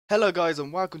Hello guys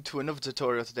and welcome to another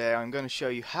tutorial. Today I'm going to show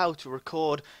you how to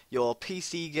record your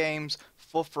PC games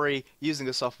for free using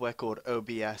a software called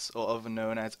OBS, or otherwise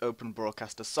known as Open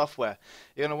Broadcaster Software.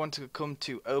 You're going to want to come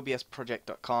to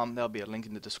obsproject.com, there'll be a link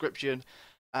in the description,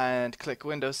 and click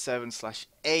Windows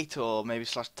 7/8 or maybe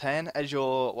 /10 as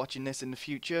you're watching this in the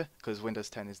future, because Windows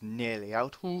 10 is nearly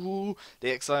out. Woohoo!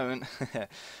 The excitement.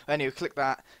 Anyway, click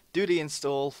that, do the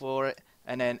install for it,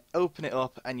 and then open it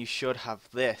up and you should have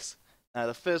this. Now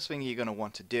the first thing you're going to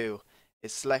want to do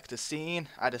is select a scene,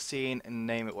 add a scene and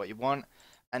name it what you want,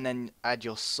 and then add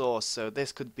your source. So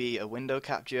this could be a window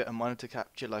capture, a monitor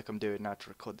capture like I'm doing now to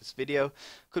record this video,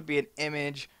 could be an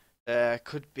image,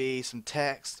 could be some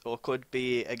text, or could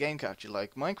be a game capture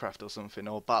like Minecraft or something,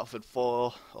 or Battlefield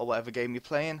 4 or whatever game you're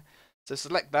playing. So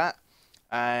select that,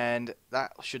 and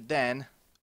that should then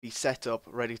be set up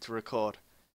ready to record.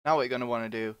 Now what you're going to want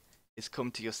to do is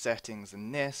come to your settings,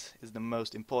 and this is the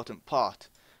most important part.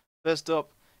 First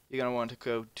up, you're going to want to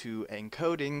go to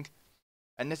encoding,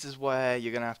 and this is where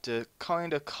you're going to have to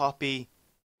kind of copy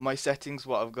my settings,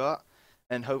 what I've got,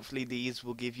 and hopefully these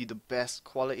will give you the best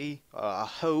quality, I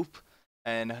hope.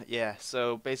 And yeah,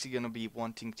 so basically going to be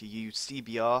wanting to use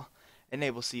CBR,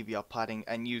 enable CBR padding,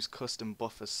 and use custom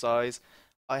buffer size.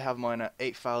 I have mine at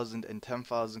 8,000 and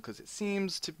 10,000 because it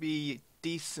seems to be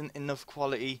decent enough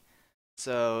quality.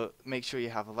 So make sure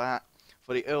you have that.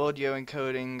 For the audio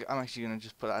encoding, I'm actually going to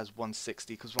just put it as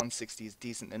 160 because 160 is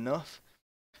decent enough.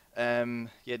 Yeah,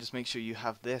 just make sure you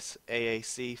have this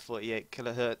AAC 48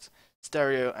 kilohertz,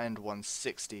 stereo, and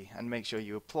 160, and make sure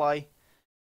you apply.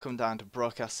 Come down to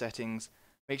broadcast settings.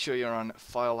 Make sure you're on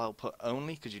file output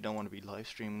only because you don't want to be live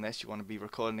streaming this. You want to be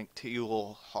recording it to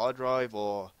your hard drive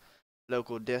or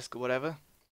local disk or whatever.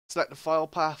 Select the file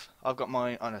path. I've got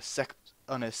mine on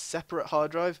a separate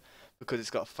hard drive because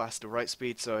it's got faster write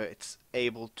speed, so it's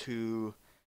able to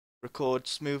record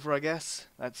smoother, I guess.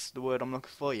 That's the word I'm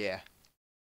looking for, yeah.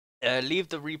 Leave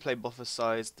the replay buffer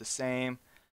size the same,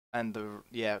 and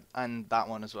and that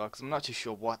one as well, because I'm not too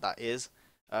sure what that is.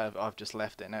 I've just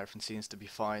left it and everything seems to be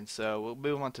fine. So we'll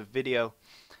move on to video.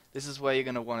 This is where you're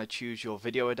going to want to choose your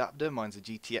video adapter. Mine's a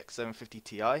GTX 750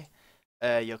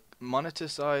 Ti. Your monitor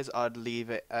size, I'd leave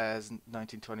it as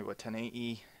 1920 by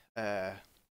 1080,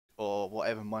 or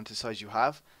whatever monitor size you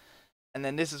have. And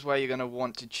then this is where you're going to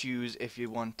want to choose if you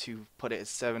want to put it as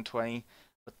 720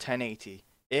 or 1080.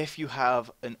 If you have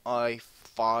an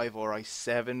i5 or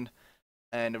i7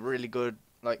 and a really good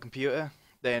computer,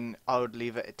 then I would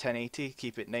leave it at 1080,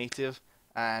 keep it native,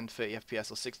 and 30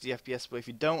 FPS or 60 FPS. But if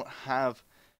you don't have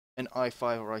an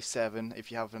i5 or i7,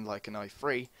 if you have an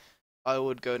i3, I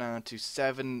would go down to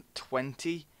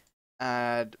 720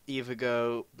 and either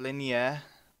go linear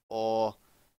or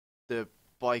the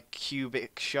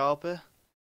bicubic sharper,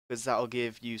 because that'll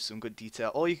give you some good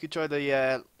detail. Or you could try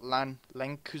the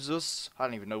Lancusus. I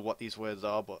don't even know what these words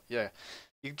are, but yeah,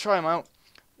 you can try them out.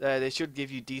 They should give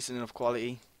you decent enough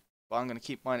quality. But I'm going to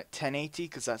keep mine at 1080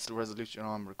 because that's the resolution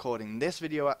I'm recording this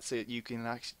video at, so you can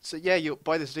actually, so yeah, you'll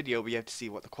buy this video, but you have to see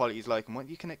what the quality is like and what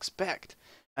you can expect.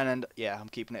 And then yeah, I'm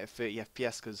keeping it at 30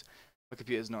 FPS because my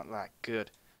computer's not that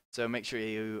good. So make sure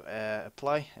you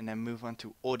apply and then move on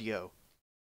to audio.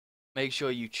 Make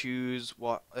sure you choose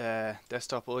what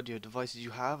desktop audio devices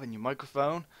you have and your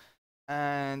microphone,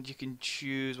 and you can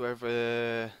choose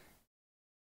whether,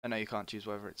 I know you can't choose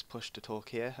whether it's push to talk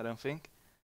here, I don't think.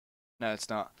 No, it's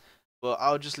not. Well,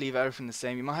 I'll just leave everything the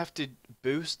same. You might have to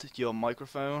boost your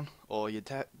microphone or your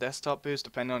desktop boost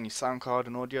depending on your sound card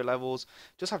and audio levels.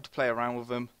 Just have to play around with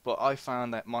them. But I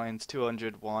found that mine's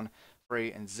 200, 1,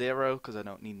 3, and 0 because I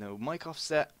don't need no mic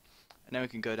offset. And then we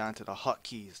can go down to the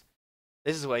hotkeys.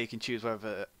 This is where you can choose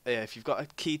whether, if you've got a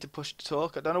key to push to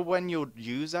talk. I don't know when you'll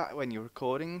use that when you're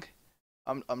recording.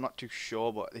 I'm not too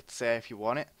sure, but it's there if you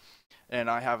want it. And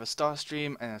I have a start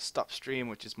stream and a stop stream,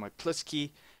 which is my plus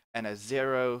key, and a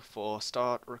 0 for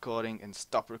start recording and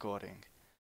stop recording.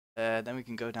 Then we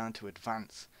can go down to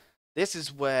advanced. This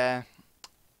is where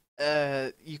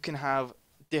you can have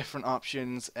different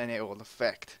options and it will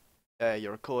affect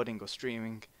your recording or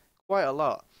streaming quite a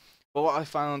lot. But what I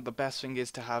found the best thing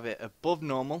is to have it above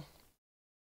normal.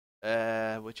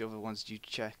 Which other ones do you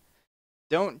check?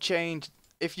 Don't change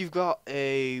if you've got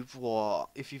a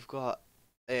if you've got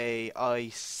a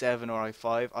i7 or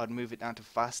i5, I'd move it down to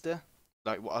faster,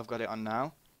 like what I've got it on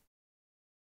now.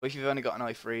 But if you've only got an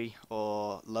i3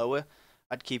 or lower,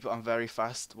 I'd keep it on very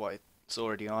fast, what it's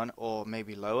already on, or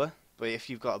maybe lower. But if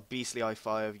you've got a beastly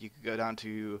i5, you could go down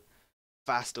to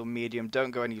fast or medium.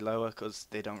 Don't go any lower because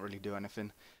they don't really do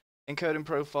anything. Encoding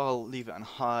profile, leave it on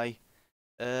high.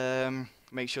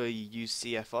 Make sure you use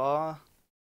CFR.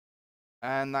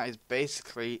 And that is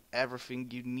basically everything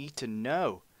you need to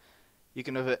know. You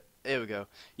can here we go.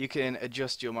 You can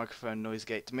adjust your microphone noise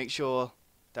gate to make sure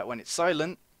that when it's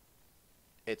silent,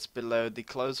 it's below the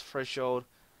closed threshold,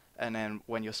 and then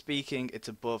when you're speaking, it's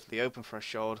above the open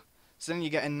threshold. So then you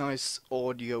get a nice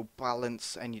audio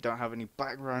balance, and you don't have any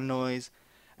background noise,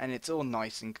 and it's all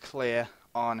nice and clear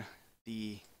on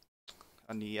the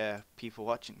people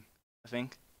watching. I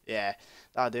think, yeah,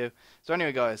 that'll do. So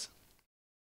anyway, guys,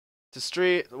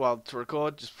 to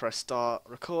record, just press start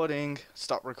recording,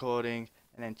 stop recording,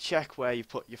 and then check where you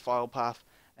put your file path,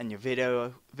 and your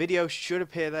video should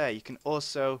appear there. You can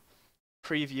also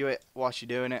preview it whilst you're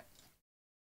doing it,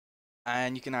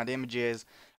 and you can add images,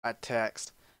 add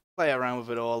text, play around with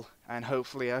it all, and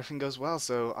hopefully everything goes well.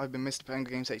 So I've been Mr.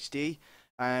 Penguin Games HD,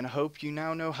 and hope you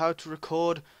now know how to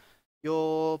record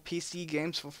your PC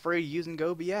games for free using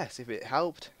OBS. If it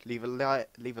helped, leave a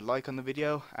like on the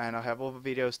video, and I have other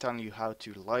videos telling you how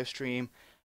to live stream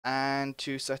and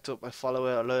to set up a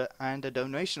follower alert and a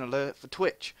donation alert for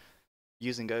Twitch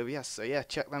using OBS. So yeah,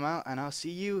 check them out, and I'll see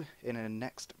you in the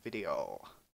next video.